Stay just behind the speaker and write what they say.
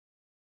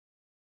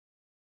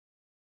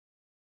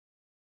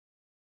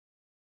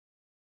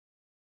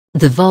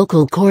The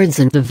vocal cords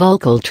and the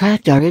vocal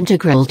tract are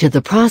integral to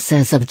the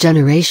process of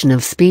generation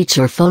of speech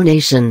or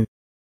phonation.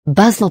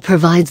 Buzzle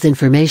provides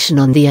information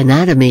on the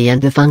anatomy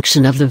and the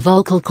function of the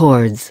vocal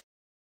cords.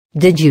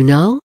 Did you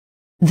know?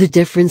 The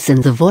difference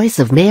in the voice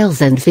of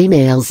males and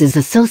females is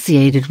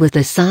associated with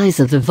the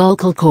size of the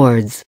vocal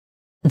cords.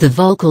 The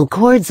vocal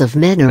cords of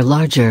men are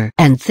larger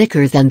and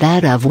thicker than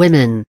that of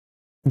women.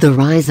 The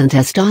rise in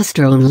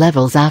testosterone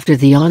levels after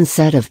the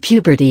onset of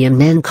puberty in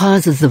men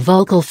causes the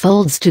vocal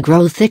folds to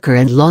grow thicker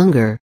and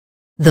longer.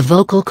 The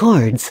vocal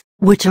cords,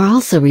 which are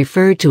also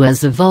referred to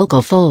as the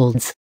vocal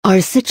folds,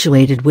 are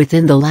situated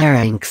within the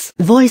larynx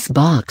voice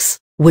box,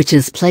 which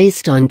is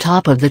placed on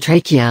top of the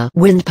trachea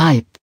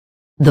windpipe.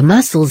 The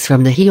muscles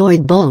from the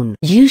hyoid bone,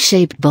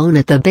 U-shaped bone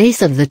at the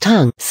base of the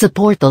tongue,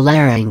 support the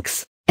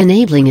larynx,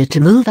 enabling it to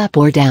move up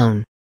or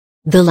down.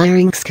 The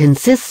larynx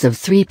consists of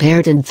 3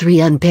 paired and 3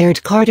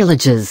 unpaired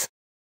cartilages.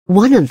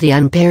 One of the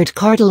unpaired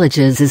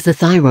cartilages is the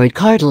thyroid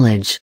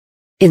cartilage.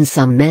 In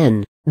some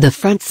men, the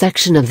front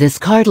section of this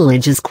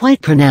cartilage is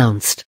quite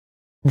pronounced.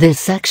 This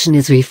section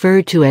is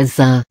referred to as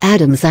the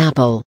Adam's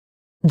apple.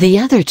 The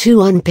other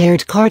 2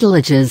 unpaired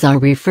cartilages are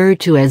referred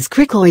to as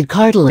cricoid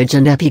cartilage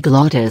and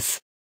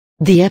epiglottis.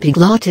 The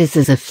epiglottis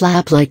is a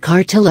flap-like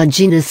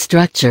cartilaginous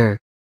structure.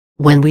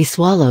 When we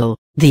swallow,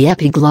 the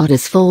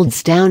epiglottis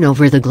folds down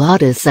over the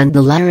glottis and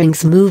the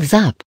larynx moves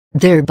up,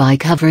 thereby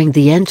covering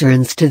the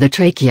entrance to the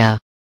trachea.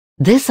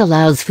 This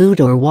allows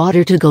food or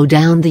water to go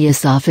down the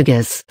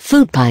esophagus,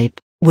 food pipe,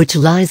 which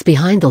lies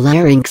behind the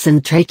larynx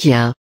and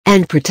trachea,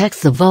 and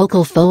protects the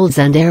vocal folds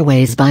and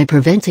airways by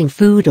preventing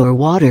food or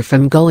water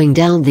from going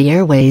down the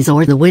airways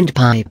or the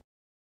windpipe.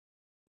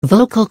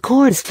 Vocal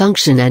cords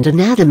function and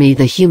anatomy.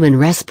 The human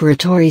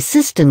respiratory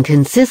system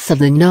consists of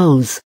the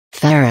nose,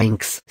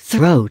 pharynx,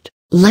 throat,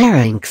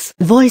 larynx,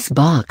 voice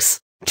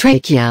box,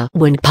 trachea,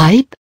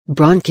 windpipe,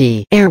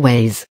 bronchi,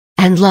 airways,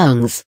 and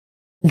lungs.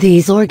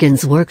 These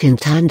organs work in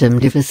tandem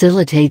to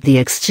facilitate the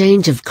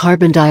exchange of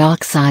carbon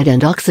dioxide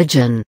and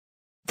oxygen.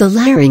 The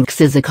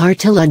larynx is a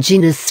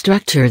cartilaginous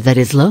structure that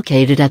is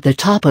located at the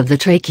top of the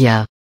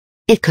trachea.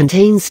 It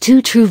contains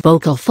 2 true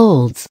vocal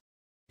folds.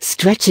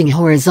 Stretching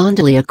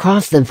horizontally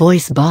across the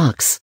voice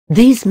box,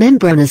 these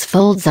membranous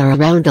folds are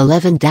around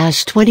 11-24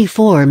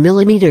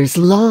 mm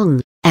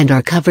long, and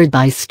are covered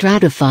by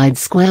stratified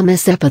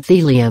squamous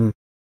epithelium.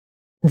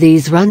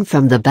 These run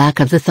from the back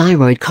of the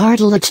thyroid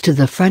cartilage to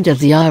the front of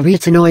the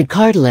arytenoid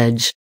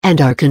cartilage,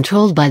 and are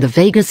controlled by the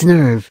vagus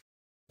nerve.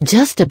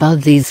 Just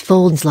above these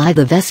folds lie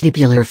the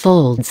vestibular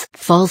folds,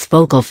 false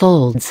vocal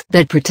folds,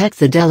 that protect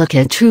the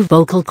delicate true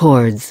vocal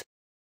cords.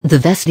 The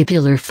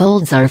vestibular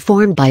folds are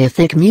formed by a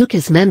thick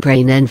mucous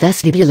membrane and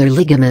vestibular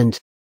ligament.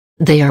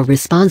 They are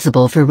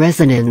responsible for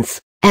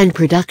resonance and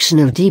production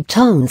of deep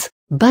tones,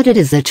 but it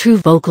is the true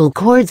vocal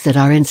cords that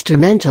are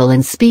instrumental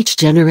in speech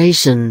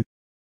generation.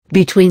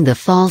 Between the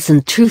false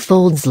and true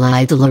folds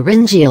lie the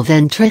laryngeal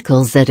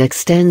ventricles that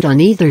extend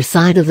on either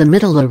side of the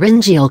middle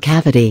laryngeal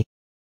cavity.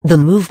 The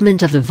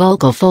movement of the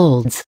vocal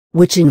folds,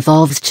 which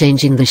involves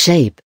changing the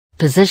shape,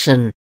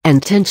 position,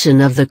 and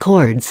tension of the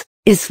cords,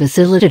 is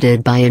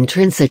facilitated by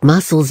intrinsic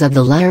muscles of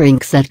the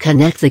larynx that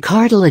connect the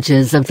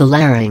cartilages of the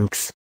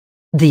larynx.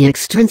 The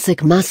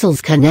extrinsic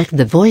muscles connect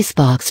the voice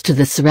box to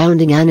the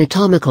surrounding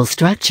anatomical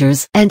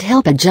structures and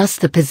help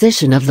adjust the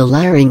position of the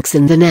larynx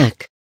in the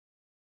neck.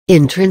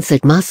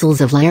 Intrinsic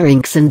muscles of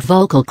larynx and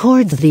vocal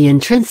cords. The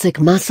intrinsic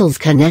muscles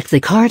connect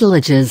the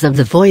cartilages of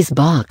the voice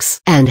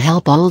box and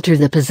help alter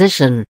the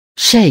position,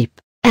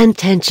 shape, and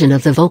tension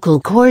of the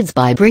vocal cords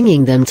by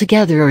bringing them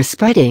together or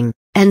spreading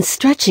and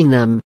stretching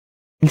them.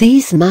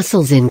 These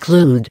muscles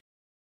include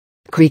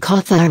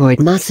cricothyroid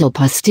muscle,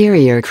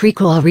 posterior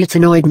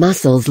cricoarytenoid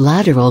muscles,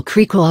 lateral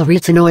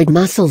cricoarytenoid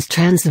muscles,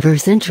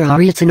 transverse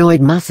intraarytenoid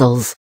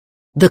muscles.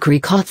 The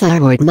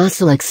cricothyroid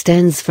muscle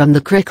extends from the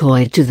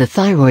cricoid to the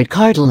thyroid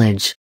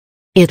cartilage.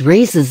 It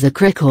raises the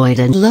cricoid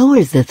and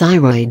lowers the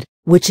thyroid,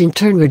 which in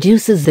turn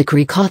reduces the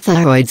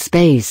cricothyroid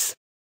space.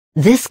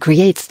 This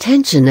creates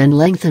tension and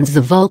lengthens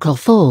the vocal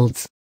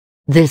folds.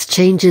 This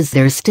changes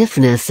their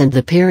stiffness and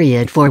the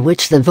period for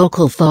which the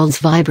vocal folds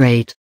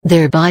vibrate,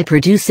 thereby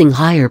producing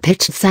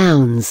higher-pitched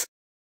sounds.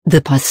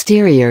 The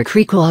posterior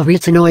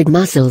cricoarytenoid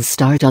muscles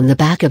start on the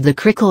back of the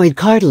cricoid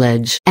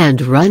cartilage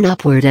and run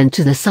upward and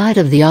to the side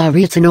of the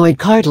arytenoid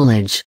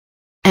cartilage.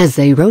 As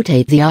they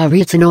rotate the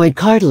arytenoid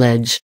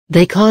cartilage,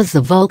 they cause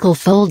the vocal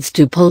folds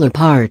to pull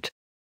apart.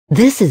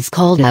 This is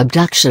called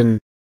abduction.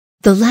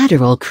 The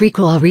lateral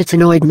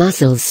cricoarytenoid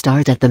muscles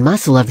start at the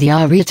muscle of the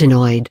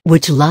arytenoid,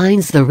 which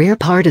lines the rear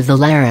part of the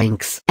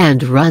larynx,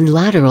 and run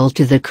lateral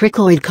to the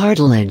cricoid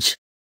cartilage.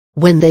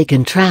 When they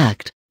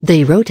contract,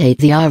 they rotate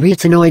the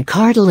arytenoid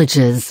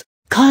cartilages,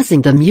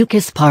 causing the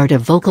mucous part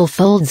of vocal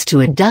folds to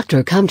adduct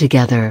or come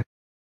together.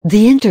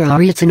 The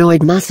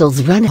interarytenoid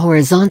muscles run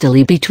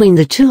horizontally between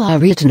the 2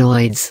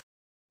 arytenoids.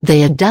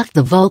 They adduct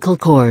the vocal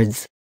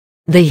cords.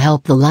 They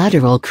help the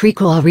lateral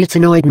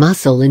cricoarytenoid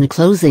muscle in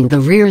closing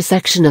the rear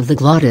section of the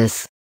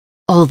glottis.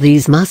 All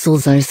these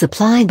muscles are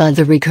supplied by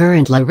the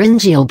recurrent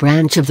laryngeal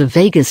branch of the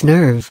vagus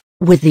nerve,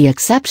 With the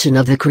exception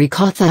of the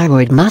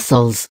cricothyroid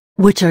muscles,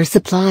 which are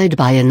supplied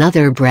by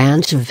another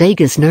branch of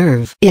vagus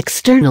nerve,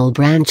 external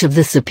branch of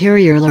the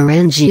superior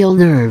laryngeal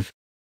nerve.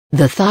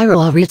 The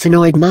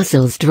thyroarytenoid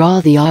muscles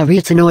draw the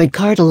arytenoid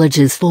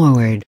cartilages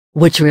forward,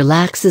 which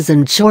relaxes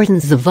and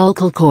shortens the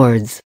vocal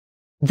cords.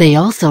 They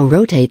also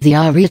rotate the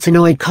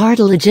arytenoid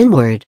cartilage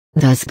inward,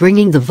 thus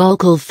bringing the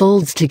vocal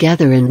folds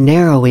together and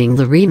narrowing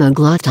the rima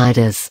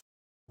glottitis.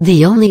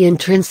 The only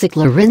intrinsic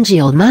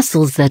laryngeal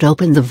muscles that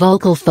open the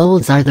vocal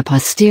folds are the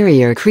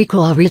posterior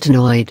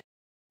cricoarytenoid.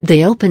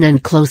 They open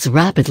and close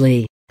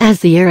rapidly,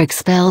 as the air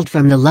expelled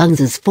from the lungs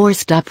is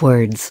forced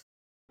upwards.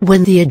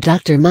 When the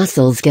adductor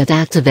muscles get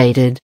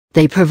activated,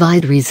 they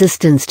provide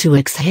resistance to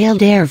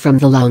exhaled air from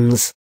the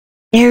lungs.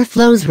 Air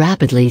flows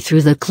rapidly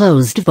through the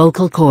closed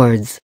vocal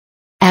cords.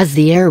 As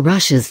the air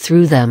rushes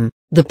through them,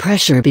 the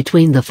pressure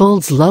between the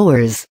folds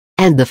lowers,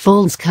 and the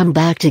folds come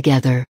back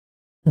together.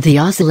 The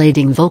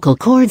oscillating vocal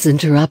cords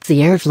interrupt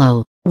the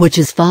airflow, which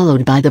is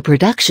followed by the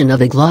production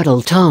of a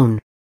glottal tone.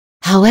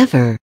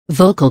 However,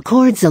 vocal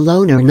cords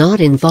alone are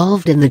not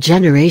involved in the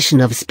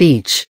generation of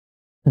speech.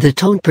 The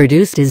tone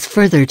produced is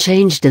further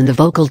changed in the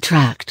vocal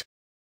tract.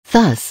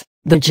 Thus,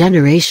 the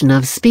generation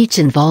of speech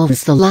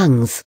involves the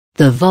lungs,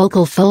 the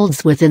vocal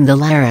folds within the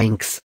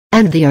larynx,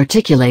 and the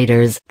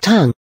articulators,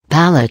 tongue,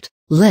 palate,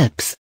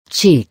 lips,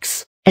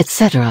 cheeks,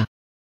 etc.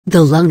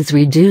 The lungs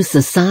reduce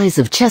the size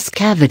of chest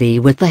cavity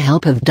with the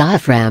help of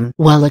diaphragm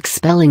while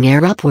expelling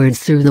air upwards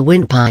through the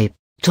windpipe,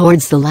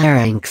 towards the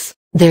larynx,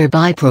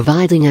 thereby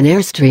providing an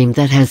airstream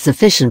that has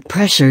sufficient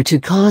pressure to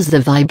cause the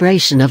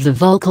vibration of the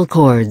vocal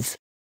cords.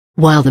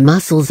 While the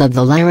muscles of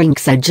the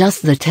larynx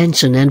adjust the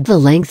tension and the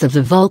length of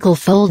the vocal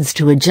folds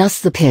to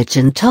adjust the pitch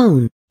and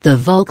tone, the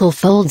vocal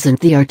folds and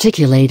the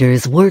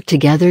articulators work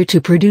together to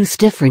produce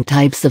different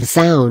types of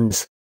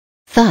sounds.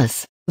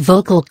 Thus,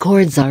 vocal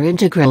cords are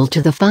integral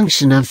to the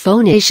function of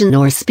phonation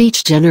or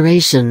speech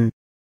generation.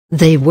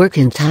 They work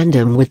in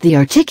tandem with the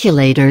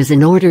articulators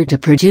in order to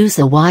produce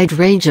a wide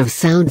range of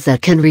sounds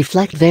that can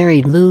reflect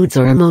varied moods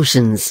or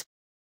emotions.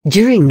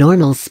 During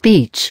normal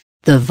speech,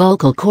 the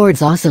vocal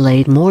cords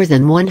oscillate more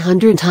than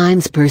 100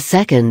 times per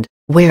second,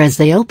 whereas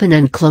they open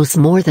and close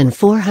more than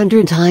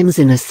 400 times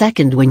in a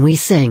second when we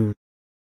sing.